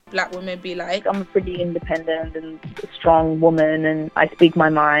Black women be like. I'm a pretty independent and strong woman, and I speak my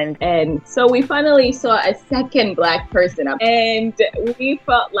mind. And so we finally saw a second Black person, and we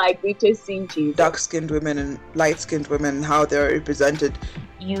felt like we just seen Jesus. Dark-skinned women and light-skinned women and how they're represented.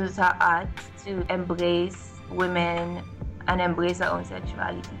 Use her art to embrace women and embrace her own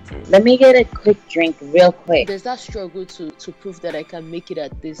sexuality too. Let me get a quick drink real quick. There's that struggle to prove that I can make it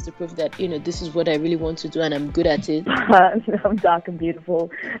at this, to prove that, this is what I really want to do and I'm good at it. I'm dark and beautiful.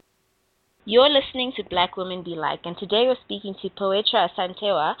 You're listening to Black Women Be Like, and today we're speaking to Poetra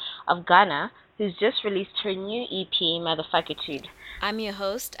Asantewa of Ghana, who's just released her new EP, Motherfuckitude. I'm your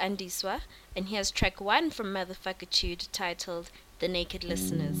host, Andiswa, and here's track 1 from Motherfuckitude titled The Naked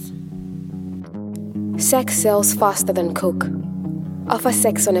Listeners. Sex sells faster than coke. Offer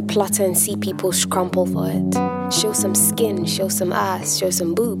sex on a platter and see people scramble for it. Show some skin, show some ass, show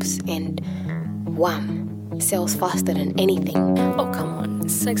some boobs, and wham, sells faster than anything. Oh, come on.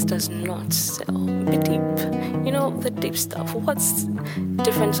 Sex does not sell. Be deep. The deep stuff. What's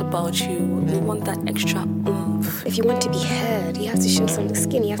different about you? We want that extra oomph. If you want to be heard, you have to show some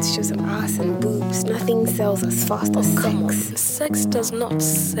skin, you have to show some ass and boobs. Nothing sells as fast as come sex. On. Sex does not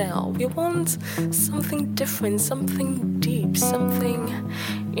sell. We want something different, something deep, something,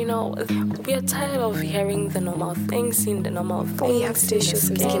 we are tired of hearing the normal things, seeing the normal things. All you have to do is show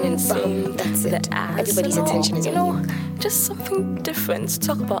some skin and bum. That's it. The ass, everybody's attention is on you. Just something different.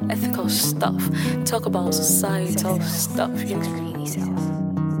 Talk about ethical stuff. Talk about societal stuff. Really sells.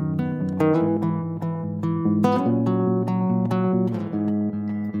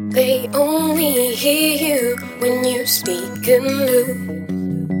 They only hear you when you speak anew.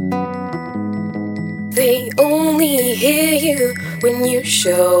 They only hear you when you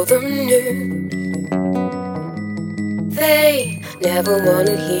show them new. They never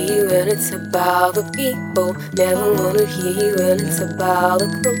wanna hear you when it's about the people. Never wanna hear you when it's about the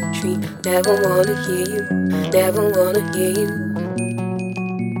country. Never wanna hear you, never wanna hear you.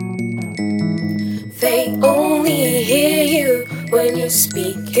 They only hear you when you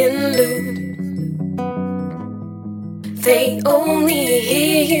speak in lewd. They only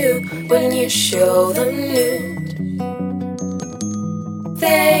hear you when you show them nude.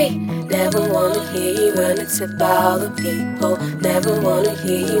 They never wanna hear you when it's about the people. Never wanna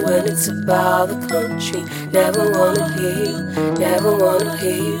hear you when it's about the country. Never wanna hear you, never wanna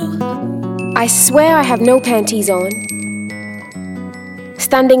hear you. I swear I have no panties on.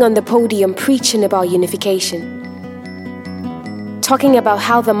 Standing on the podium preaching about unification. Talking about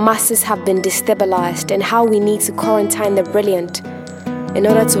how the masses have been destabilized and how we need to quarantine the brilliant in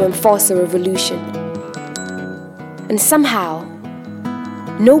order to enforce a revolution. And somehow,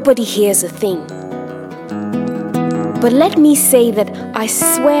 nobody hears a thing. But let me say that I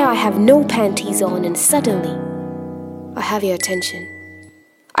swear I have no panties on, and suddenly, I have your attention.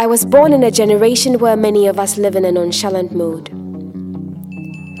 I was born in a generation where many of us live in a nonchalant mode.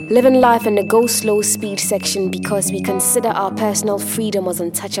 Living life in the go slow speed section because we consider our personal freedom as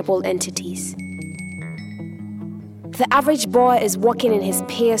untouchable entities. The average boy is walking in his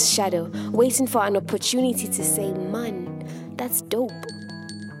peer's shadow, waiting for an opportunity to say, "Man, that's dope."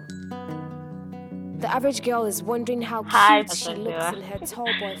 The average girl is wondering how cute she looks in her tall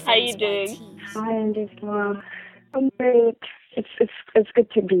boyfriend's How you doing? white tees. Hi, Andiswa. I'm great. It's good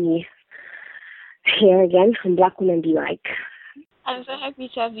to be here again on Black Women Be Like. I'm so happy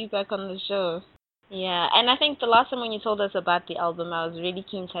to have you back on the show. Yeah, and I think the last time when you told us about the album, I was really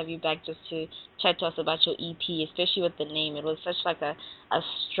keen to have you back just to chat to us about your EP, especially with the name. It was such like a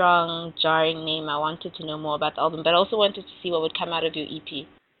strong, jarring name. I wanted to know more about the album, but I also wanted to see what would come out of your EP.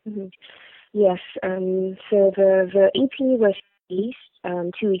 Mm-hmm. Yes, so the EP was released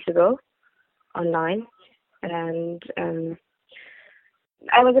 2 weeks ago online, and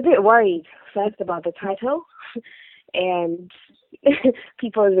I was a bit worried first about the title and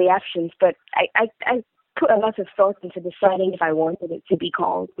people's reactions, but I put a lot of thought into deciding if I wanted it to be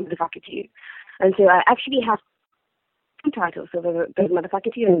called Motherfuckitude. And so I actually have two titles. So there's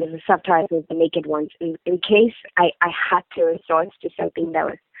Motherfuckitude and there's a subtitle, The Naked Ones, in case I had to resort to something that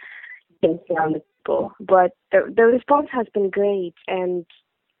was based around the people. But the response has been great, and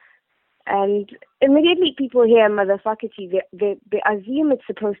immediately people hear Motherfuckitude, they assume it's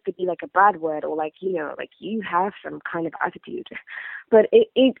supposed to be like a bad word, or like, like you have some kind of attitude. But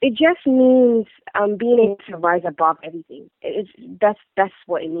it just means being able to rise above everything. That's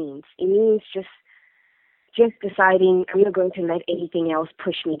what it means. It means just deciding I'm not going to let anything else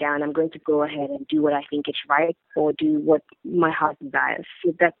push me down. I'm going to go ahead and do what I think is right, or do what my heart desires.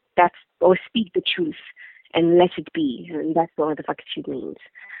 So that's or speak the truth and let it be. And that's what Motherfuckitude means.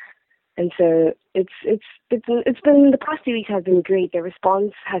 And so it's been the past 2 weeks has been great. The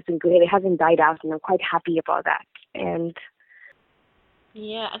response has been great. It hasn't died out, and I'm quite happy about that. And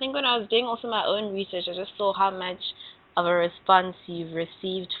yeah, I think when I was doing also my own research, I just saw how much of a response you've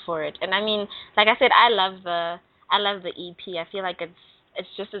received for it. And I mean, like I said, I love the EP. I feel like it's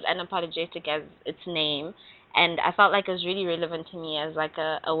just as unapologetic as its name. And I felt like it was really relevant to me as like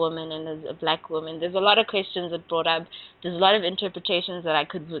a woman and as a black woman. There's a lot of questions it brought up. There's a lot of interpretations that I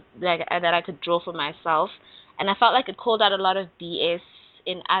could draw for myself. And I felt like it called out a lot of BS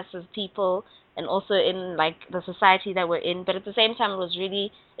in us as people and also in like the society that we're in. But at the same time, it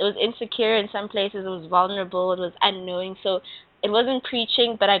was insecure in some places. It was vulnerable. It was unknowing. So it wasn't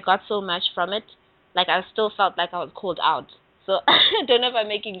preaching, but I got so much from it. Like I still felt like I was called out. So I don't know if I'm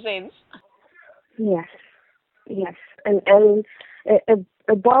making sense. Yes, and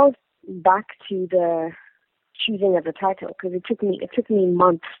it boils back to the choosing of the title, because it took me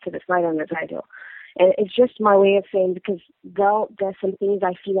months to decide on the title, and it's just my way of saying, because there's some things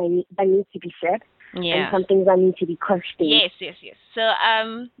I feel that need to be said, and some things I need to be questioned. Yes. So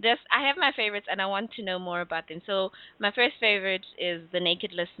I have my favorites, and I want to know more about them. So my first favorite is The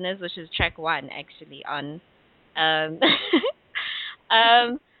Naked Listeners, which is track 1 actually on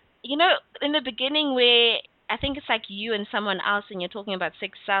you know, in the beginning where I think it's like you and someone else, and you're talking about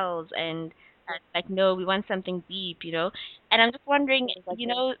 6 cells, and like, no, we want something deep, you know. And I'm just wondering, you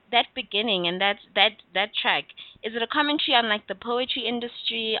know, that beginning and that track, is it a commentary on like the poetry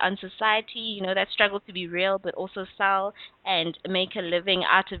industry, on society, you know, that struggle to be real but also sell and make a living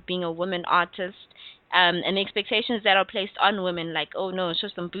out of being a woman artist? And the expectations that are placed on women, like, oh no, show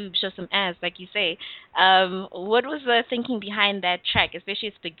some boobs, show some ass, like you say. What was the thinking behind that track, especially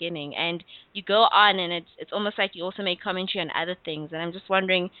its beginning? And you go on, and it's almost like you also make commentary on other things. And I'm just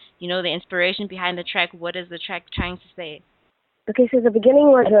wondering, you know, the inspiration behind the track. What is the track trying to say? Okay, so the beginning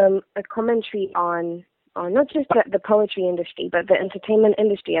was a commentary on not just the poetry industry, but the entertainment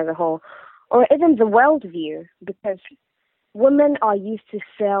industry as a whole, or even the world view, because women are used to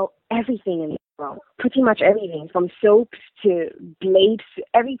sell everything in the world, pretty much everything, from soaps to blades to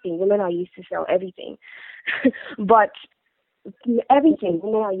everything. Women are used to sell everything. But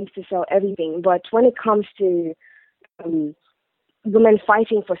women are used to sell everything. But when it comes to women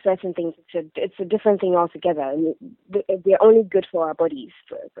fighting for certain things, it's a different thing altogether. And they're only good for our bodies,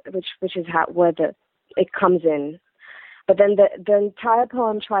 which is where it comes in. But then the entire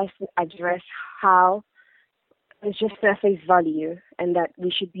poem tries to address how it's just surface value, and that we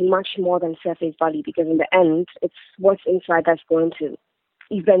should be much more than surface value, because in the end, it's what's inside that's going to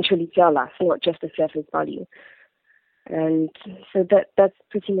eventually tell us, not just the surface value. And so that's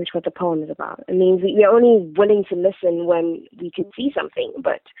pretty much what the poem is about. It means we're only willing to listen when we can see something,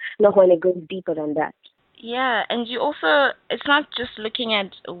 but not when it goes deeper than that. Yeah, and you also, it's not just looking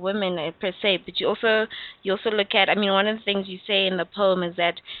at women per se, but you also look at, I mean, one of the things you say in the poem is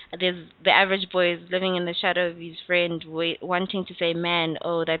that there's the average boy is living in the shadow of his friend, wanting to say, man,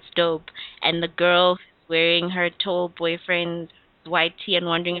 oh, that's dope. And the girl wearing her tall boyfriend's white tee and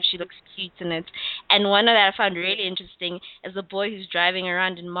wondering if she looks cute in it. And one of that I found really interesting is the boy who's driving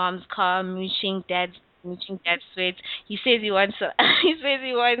around in mom's car, mooching dad's sweats. He says he wants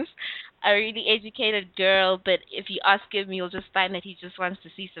a really educated girl, but if you ask him, you'll just find that he just wants to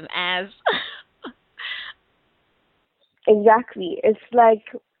see some ass. Exactly. It's like,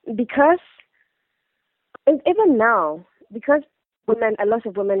 because even now, because a lot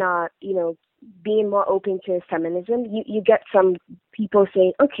of women are, you know, being more open to feminism, you get some people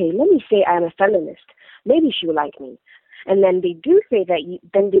saying, okay, let me say I'm a feminist. Maybe she will like me. And then they do say that,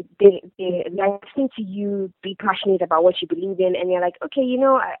 then they're listening to you be passionate about what you believe in, and you're like, okay, you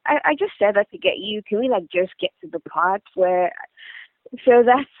know, I just said that to get you. Can we like just get to the part where? So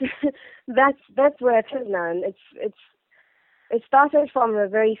that's where it is now, and it started from a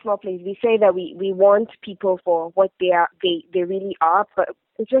very small place. We say that we want people for what they really are, but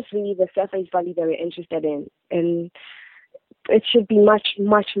it's just really the surface value that we're interested in, and it should be much,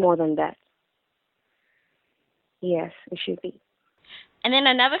 much more than that. Yes, it should be. And then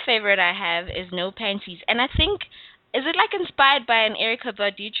another favorite I have is No Panties. And I think, is it like inspired by an Erykah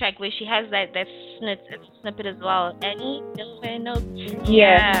Badu track where she has that snippet as well? Annie? No.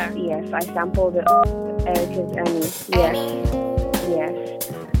 Yes, I sampled Erykah's Annie. Yes.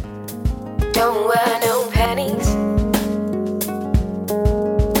 Don't wear no panties.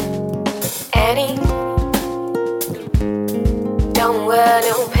 Annie. Don't wear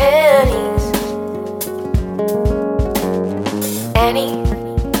no panties. Annie,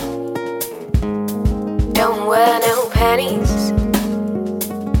 don't wear no panties.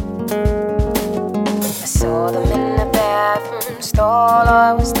 I saw them in the bathroom stall.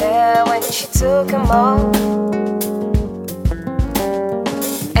 I was there when and she took them all.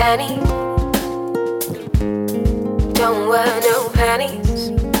 Annie, don't wear no panties.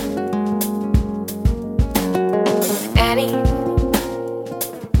 Annie,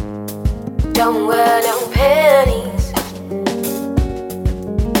 don't wear no panties.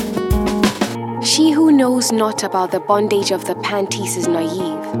 She who knows not about the bondage of the panties is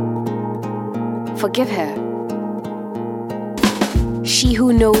naive. Forgive her. She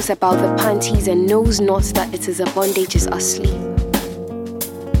who knows about the panties and knows not that it is a bondage is asleep.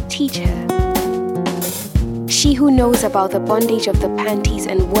 Teach her. She who knows about the bondage of the panties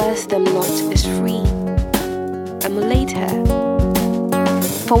and wears them not is free. Emulate her.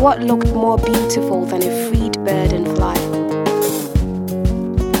 For what looked more beautiful than a freed bird and fly?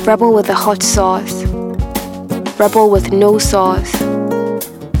 Rebel with the hot sauce. Rebel with no sauce.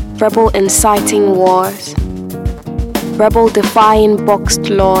 Rebel inciting wars. Rebel defying boxed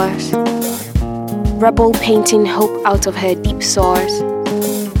laws. Rebel painting hope out of her deep sores.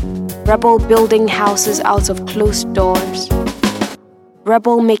 Rebel building houses out of closed doors.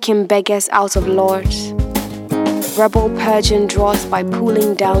 Rebel making beggars out of lords. Rebel purging drawers by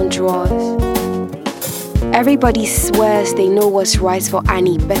pulling down drawers. Everybody swears they know what's right for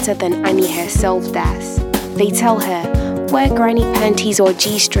Annie better than Annie herself does. They tell her, wear granny panties or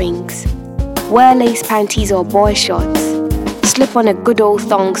G-strings. Wear lace panties or boy shorts. Slip on a good old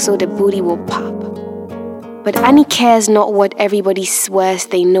thong so the booty will pop. But Annie cares not what everybody swears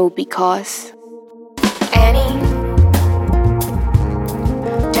they know because Annie,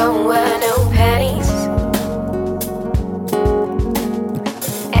 don't wear no panties.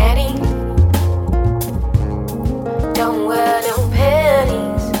 Annie, don't wear no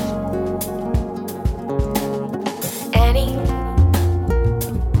panties. Annie,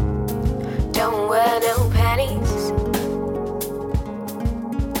 don't wear no panties.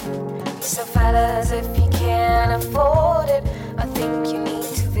 So fellas, if you can't afford it, I think you need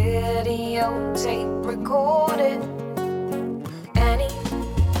to videotape record it. Annie,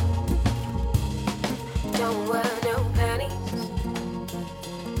 don't wear no panties.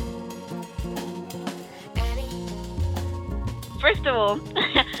 Annie. First of all,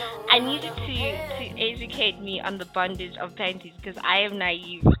 I needed to educate me on the bondage of panties because I am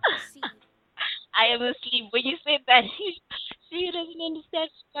naive. I am asleep. When you said that, she doesn't understand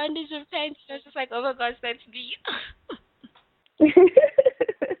the bondage of panties. I was just like, oh my gosh, that's me.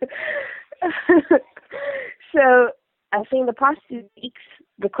 So, I think the past 2 weeks,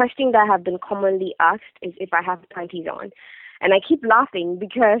 the question that have been commonly asked is if I have panties on. And I keep laughing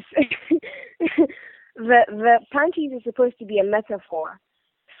because the panties is supposed to be a metaphor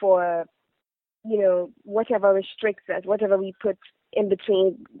for, whatever restricts us, whatever we put in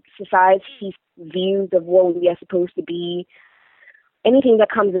between society's views of what we are supposed to be, anything that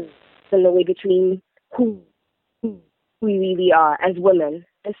comes in the way between who we really are as women.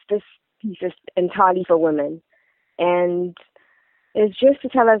 This piece is entirely for women. And it's just to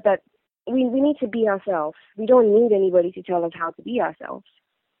tell us that we need to be ourselves. We don't need anybody to tell us how to be ourselves.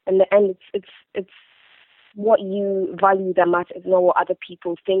 In the end, it's what you value that matters, not what other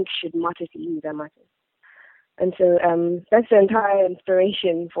people think should matter to you that matters. And so that's the entire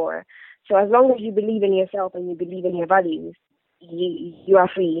inspiration for. So as long as you believe in yourself and you believe in your values, you are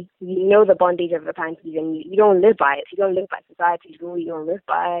free. You know the bondage of the panties, and you don't live by it. You don't live by society's rule. You don't live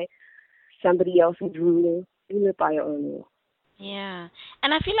by somebody else's rule. You live by your own rule. Yeah,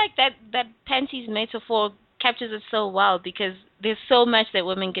 and I feel like that panties metaphor captures it so well because there's so much that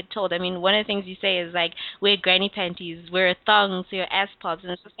women get told. I mean, one of the things you say is like, wear granny panties, wear a thong so your ass pops,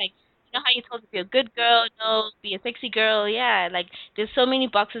 and it's just like, you know how you're told to be a good girl, no, be a sexy girl, yeah, like there's so many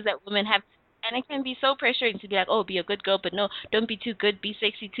boxes that women have, and it can be so pressuring to be like, oh, be a good girl, but no, don't be too good, be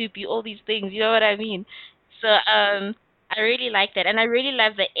sexy too, be all these things, you know what I mean? So I really like that, and I really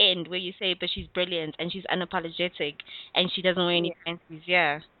love the end where you say, but she's brilliant and she's unapologetic and she doesn't wear any panties.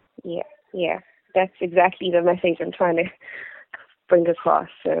 Yeah, that's exactly the message I'm trying to bring across.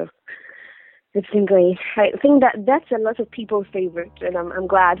 So it's been great. I think that's a lot of people's favorite, and I'm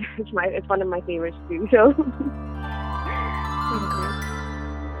glad it's one of my favorites too. So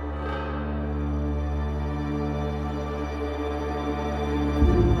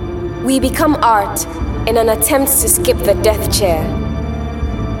we become art in an attempt to skip the death chair.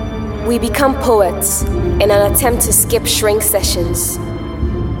 We become poets in an attempt to skip shrink sessions.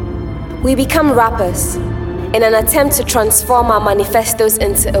 We become rappers in an attempt to transform our manifestos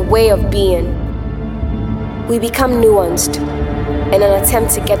into a way of being. We become nuanced in an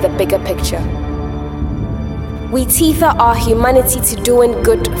attempt to get the bigger picture. We tether our humanity to doing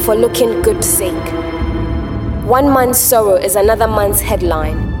good for looking good's sake. One man's sorrow is another man's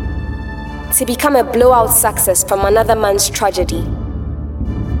headline. to become a blowout success from another man's tragedy.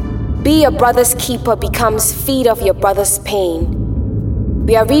 Be your brother's keeper becomes feed off your brother's pain.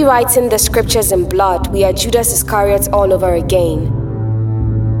 We are rewriting the scriptures in blood. We are Judas Iscariot all over again.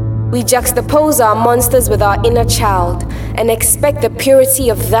 We juxtapose our monsters with our inner child and expect the purity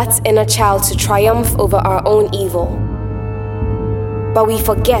of that inner child to triumph over our own evil. But we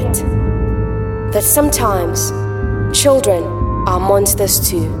forget that sometimes children are monsters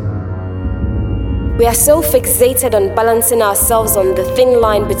too. We are so fixated on balancing ourselves on the thin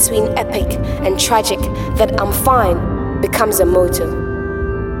line between epic and tragic that I'm fine becomes a motto.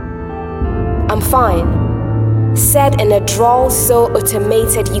 I'm fine, said in a drawl so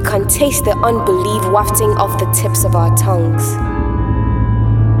automated you can taste the unbelief wafting off the tips of our tongues.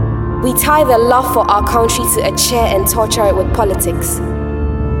 We tie the love for our country to a chair and torture it with politics.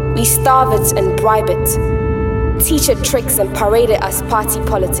 We starve it and bribe it, teach it tricks and parade it as party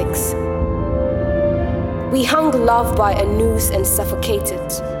politics. We hung love by a noose and suffocate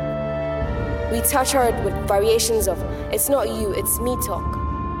it. We torture it with variations of "it's not you, it's me" talk.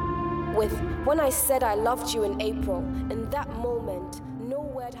 With "when I said I loved you in April," in that moment, no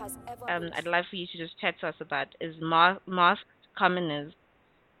word has ever I'd love for you to just chat to us about is masked commoners.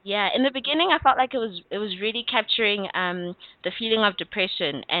 Yeah, in the beginning, I felt like it was really capturing the feeling of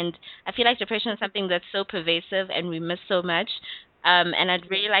depression, and I feel like depression is something that's so pervasive and we miss so much. And I'd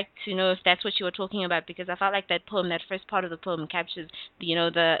really like to know if that's what you were talking about, because I felt like that poem, that first part of the poem, captures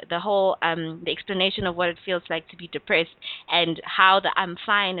the whole the explanation of what it feels like to be depressed, and how the "I'm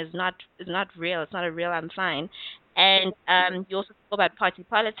fine" is not real. It's not a real "I'm fine." And you also talk about party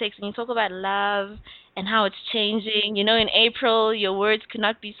politics, and you talk about love and how it's changing. In April, your words could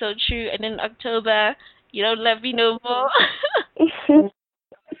not be so true, and in October, you don't love me no more.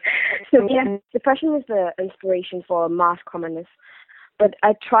 So yeah, depression is the inspiration for mass commoners, but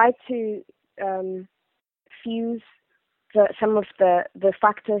I try to fuse some of the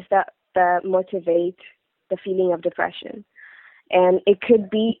factors that motivate the feeling of depression, and it could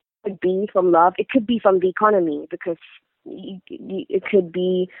be from love, it could be from the economy, because it could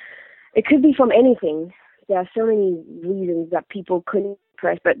be from anything. There are so many reasons that people couldn't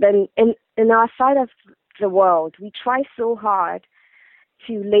depress, but then in our side of the world, we try so hard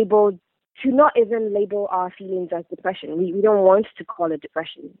to not even label our feelings as depression. We don't want to call it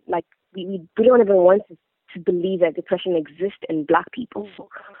depression. Like we don't even want to believe that depression exists in Black people,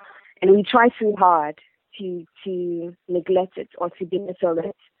 and we try too hard to neglect it or to belittle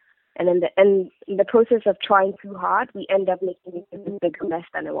it. And in the process of trying too hard, we end up making it a bigger mess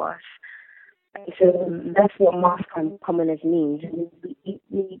than it was. And so that's what mass commoners means.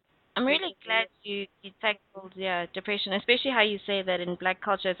 I'm really glad you tackled depression, especially how you say that in Black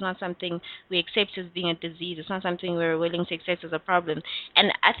culture it's not something we accept as being a disease. It's not something we're willing to accept as a problem.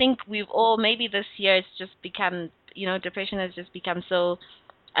 And I think we've all, maybe this year, it's just become, depression has just become so,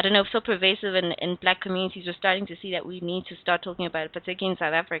 I don't know, so pervasive in Black communities. We're starting to see that we need to start talking about it, particularly in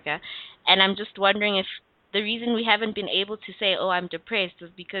South Africa. And I'm just wondering if the reason we haven't been able to say, "Oh, I'm depressed," is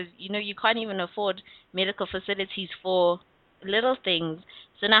because, you can't even afford medical facilities for little things.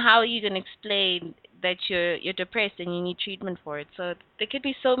 So now how are you going to explain that you're depressed and you need treatment for it? So there could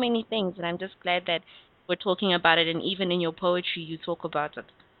be so many things, and I'm just glad that we're talking about it, and even in your poetry you talk about it.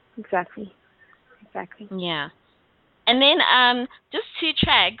 Exactly. Yeah. And then just 2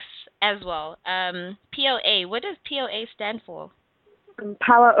 tracks as well. POA, what does POA stand for?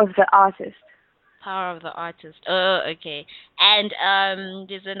 Power of the artist. Power of the artist. Oh, okay. And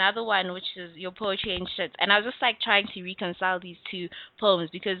there's another one, which is Your Poetry Ain't Shit. And I was just trying to reconcile these 2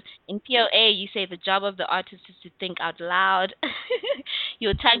 poems, because in POA you say the job of the artist is to think out loud.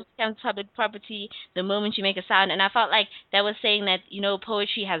 Your tongue becomes public property the moment you make a sound. And I felt like that was saying that,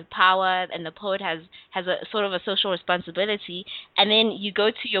 poetry has power, and the poet has a sort of a social responsibility. And then you go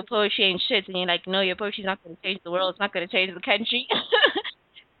to Your Poetry Ain't Shit, and you're like, no, your poetry's not going to change the world. It's not going to change the country.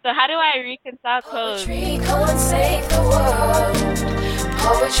 So how do I reconcile those? Poetry can't save the world.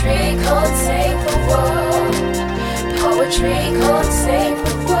 Poetry can't save the world. Poetry can't save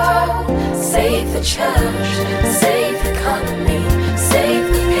the world. Save the church, save the economy, save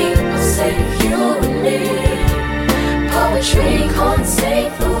the people, save you and me. Poetry can't save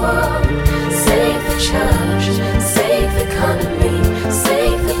the world. Save the church, save the economy,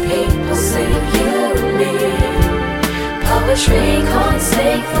 save the people, save you and me. Poetry can't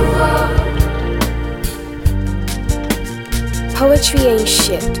save the world. Poetry ain't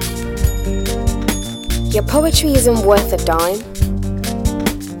shit. Your poetry isn't worth a dime.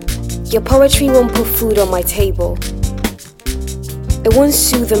 Your poetry won't put food on my table. It won't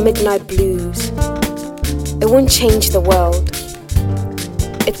soothe the midnight blues. It won't change the world.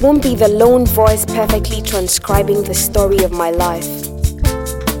 It won't be the lone voice perfectly transcribing the story of my life.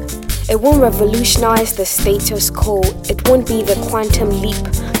 It won't revolutionize the status quo. It won't be the quantum leap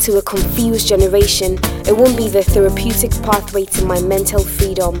to a confused generation. It won't be the therapeutic pathway to my mental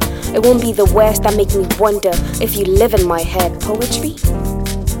freedom. It won't be the words that make me wonder if you live in my head. Poetry?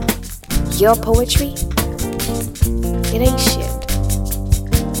 Your poetry? It ain't shit.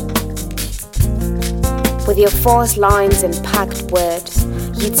 With your false lines and packed words,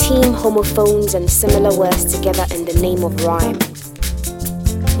 you team homophones and similar words together in the name of rhyme.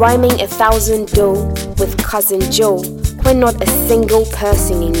 Rhyming 1,000 dough with cousin Joe, when not a single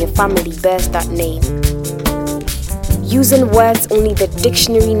person in your family bears that name. Using words only the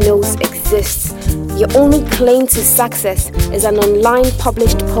dictionary knows exists. Your only claim to success is an online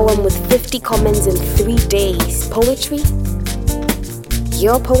published poem with 50 comments in 3 days. Poetry?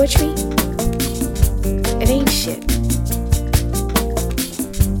 Your poetry? It ain't shit.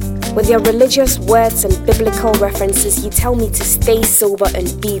 With your religious words and biblical references, you tell me to stay sober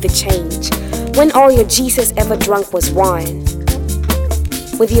and be the change, when all your Jesus ever drank was wine.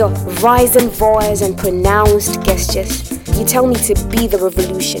 With your rising voice and pronounced gestures, you tell me to be the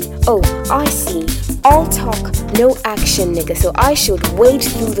revolution. Oh, I see. All talk, no action, nigga. So I should wade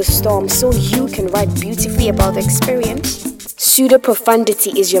through the storm so you can write beautifully about the experience.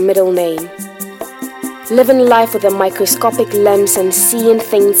 Pseudo-profundity is your middle name. Living life with a microscopic lens and seeing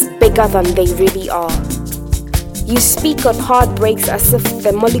things bigger than they really are. You speak of heartbreaks as if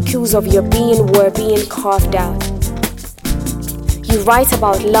the molecules of your being were being carved out. You write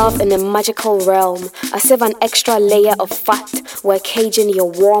about love in a magical realm, as if an extra layer of fat were caging your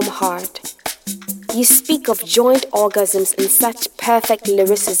warm heart. You speak of joint orgasms in such perfect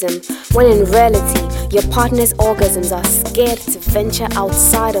lyricism, when in reality, your partner's orgasms are scared to venture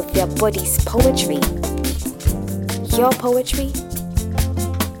outside of their body's poetry. Your poetry?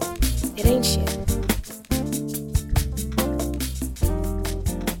 It ain't shit.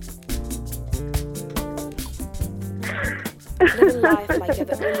 Living life like you're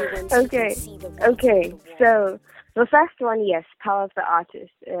the only ones who can see the world. Okay. So the first one, yes, Power of the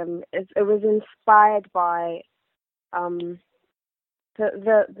Artist. It was inspired by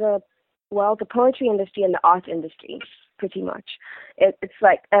the poetry industry and the art industry, pretty much. It's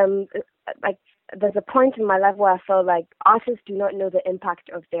like there's a point in my life where I felt like artists do not know the impact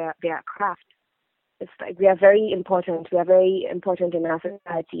of their craft. It's like we are very important. We are very important in our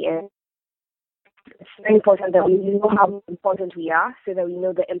society, and it's very important that we know how important we are, so that we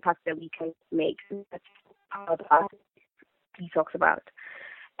know the impact that we can make. That's how the art he talks about.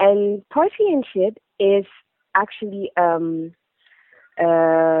 And poetry and shit is actually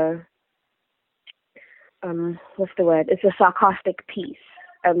what's the word? It's a sarcastic piece,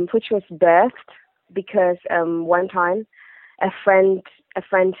 which was birthed because one time a friend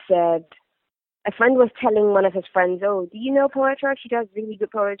was telling one of his friends, "Oh, do you know Poetra? She does really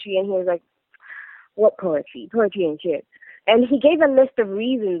good poetry." And he was like, "What poetry? Poetry and shit." And he gave a list of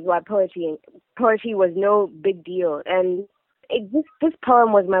reasons why poetry was no big deal. And this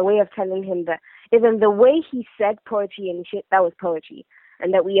poem was my way of telling him that even the way he said poetry and shit, that was poetry.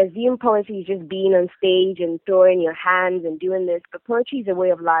 And that we assume poetry is just being on stage and throwing your hands and doing this. But poetry is a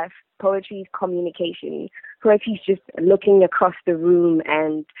way of life. Poetry is communication. Poetry is just looking across the room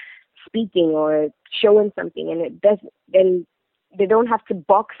and speaking or showing something. And then they don't have to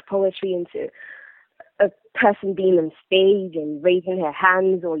box poetry into a person being on stage and raising her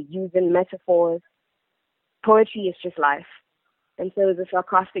hands or using metaphors. Poetry is just life. And so it's a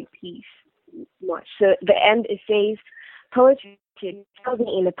sarcastic piece. Much. So the end, it says, poetry tells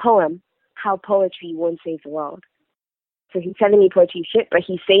me in a poem how poetry won't save the world. So he's telling me poetry shit, but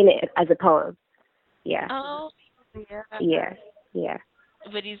he's saying it as a poem. Yeah. Oh, yeah. Yeah. Yeah.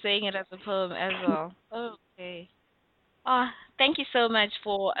 But he's saying it as a poem as well. Okay. Oh, thank you so much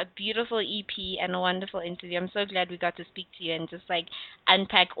for a beautiful EP and a wonderful interview. I'm so glad we got to speak to you and just like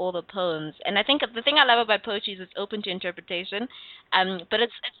unpack all the poems. And I think the thing I love about poetry is it's open to interpretation. But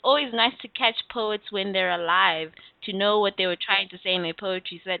it's always nice to catch poets when they're alive, to know what they were trying to say in their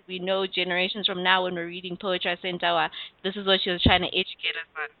poetry, so that we know generations from now when we're reading Poetra Asantewa, this is what she was trying to educate us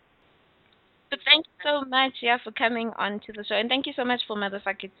on. But thank you so much, yeah, for coming on to the show. And thank you so much for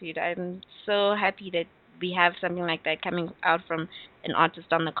Motherfuckitude. I'm so happy that we have something like that coming out from an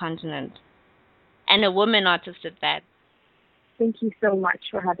artist on the continent. And a woman artist at that. Thank you so much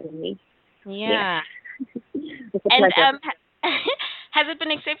for having me. Yeah. It's a and pleasure. has it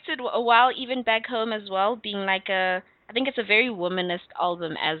been accepted a while even back home as well, being like I think it's a very womanist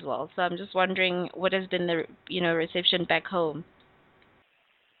album as well. So I'm just wondering what has been the reception back home.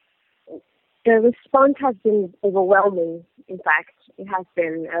 The response has been overwhelming. In fact, it has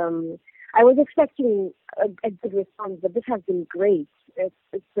been. I was expecting a good response, but this has been great.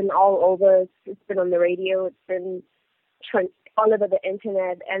 It's been all over. It's been on the radio. It's been all over the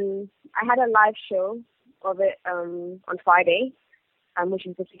internet, and I had a live show of it on Friday, which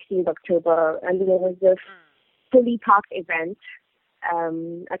is the 16th of October, and there was a fully packed event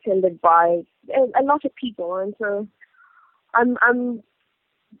attended by a lot of people, and so I'm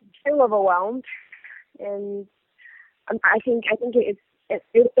still overwhelmed, and I think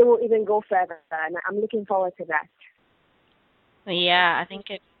it will even go further, and I'm looking forward to that. Yeah, I think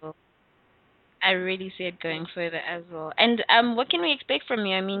it will. I really see it going further as well. And what can we expect from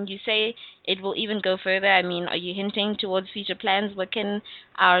you? I mean, you say it will even go further. I mean, are you hinting towards future plans? What can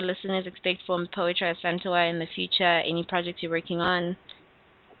our listeners expect from Poetra Asantewa in the future? Any projects you're working on?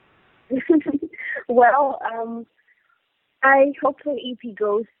 Well, I hope the EP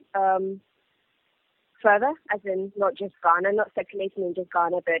goes further, as in not just Ghana, not circulating in just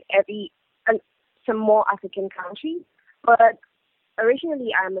Ghana, but some more African countries. But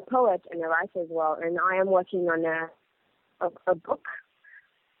originally, I'm a poet and a writer as well, and I am working on a book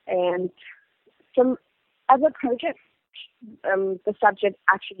and some other projects. The subject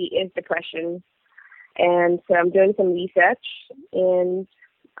actually is depression, and so I'm doing some research, and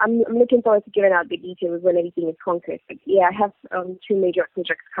I'm looking forward to giving out the details when everything is concrete. But yeah, I have 2 major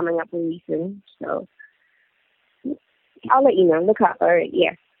projects coming up in recent, so I'll let you know. Look out for it.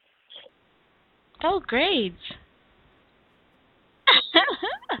 Yeah. Oh, great.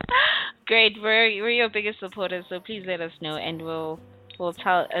 Great. We're your biggest supporters, so please let us know, and we'll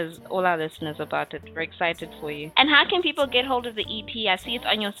tell all our listeners about it. We're excited for you. And how can people get hold of the EP? I see it's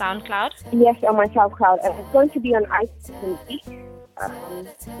on your SoundCloud. Yes, on my SoundCloud. It's going to be on iTunes.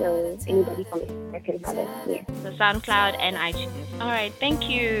 So anybody from it can have it. Yeah. The SoundCloud and iTunes. All right. Thank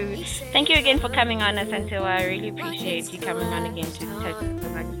you. Thank you again for coming on, Asantewa. I really appreciate you coming on again to touch so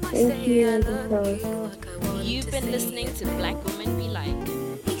much. Thank you. You've been listening to Black Women Be Like.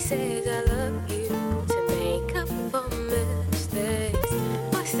 He says I love you to make up for mistakes.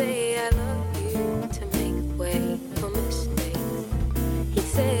 I say I love you to make way for mistakes. He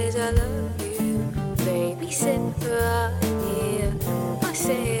says I love you, baby, sit right here. I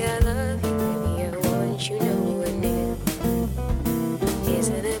say I love you, baby, I want you nowhere near.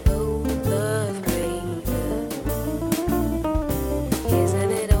 Isn't it bold love, baby?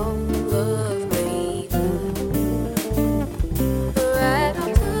 Isn't it all love, baby? Red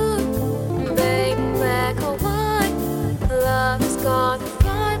or blue, baby, black or white, love is gonna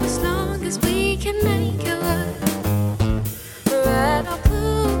thrive as long as we can make it right. Red or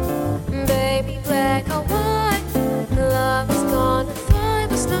blue, baby, black or white, love is gonna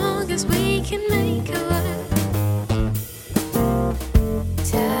thrive as long as we can make it right.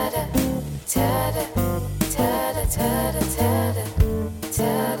 Ta-da, ta-da, ta-da, ta-da, ta-da,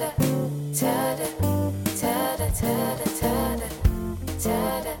 ta-da, ta-da, ta-da, ta-da, ta-da, ta-da,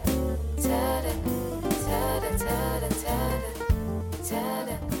 ta-da, ta-da, ta-da, ta-da, ta-da,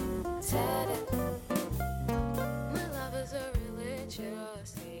 ta-da, ta-da.